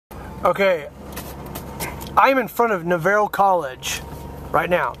Okay, I'm in front of Navarro College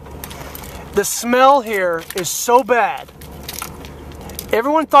right now. The smell here is so bad.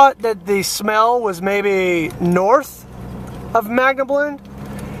 Everyone thought that the smell was maybe north of Magnablend.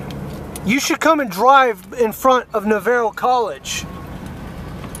 You should come and drive in front of Navarro College.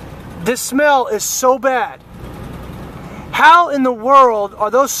 This smell is so bad. How in the world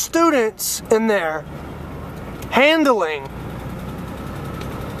are those students in there handling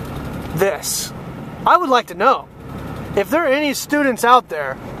this? I would like to know. If there are any students out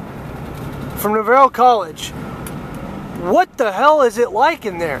there from Navarro College, what the hell is it like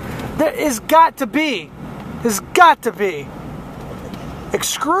in there? There has got to be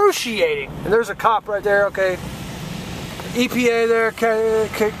excruciating. And there's a cop right there, okay. EPA there,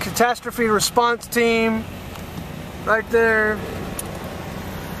 catastrophe response team, right there.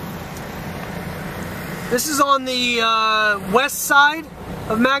 This is on the west side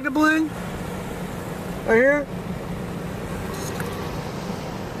of Magnablend, right here.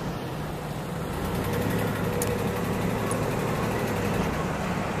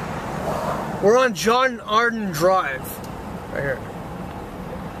 We're on John Arden Drive, right here.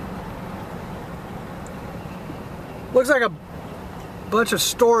 Looks like a bunch of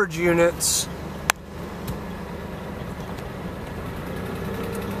storage units.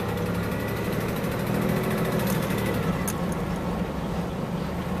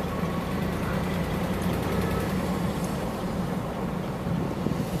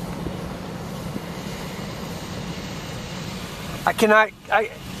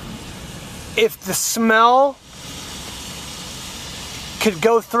 If the smell could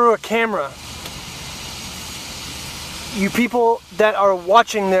go through a camera, you people that are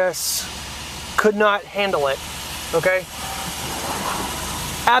watching this could not handle it, okay?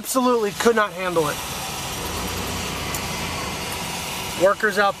 Absolutely could not handle it.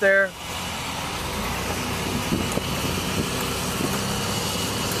 Workers out there.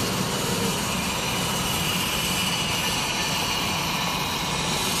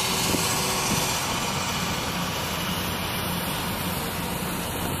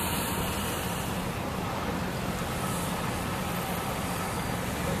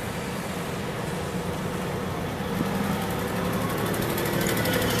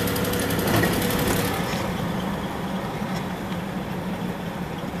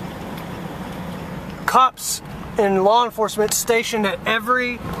 Cops and law enforcement stationed at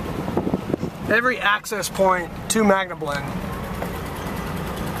every access point to Magnablend.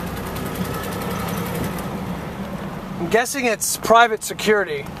 I'm guessing it's private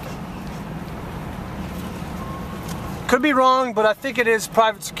security. Could be wrong, but I think it is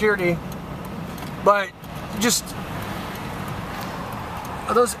private security. But just,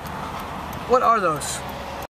 are those, what are those?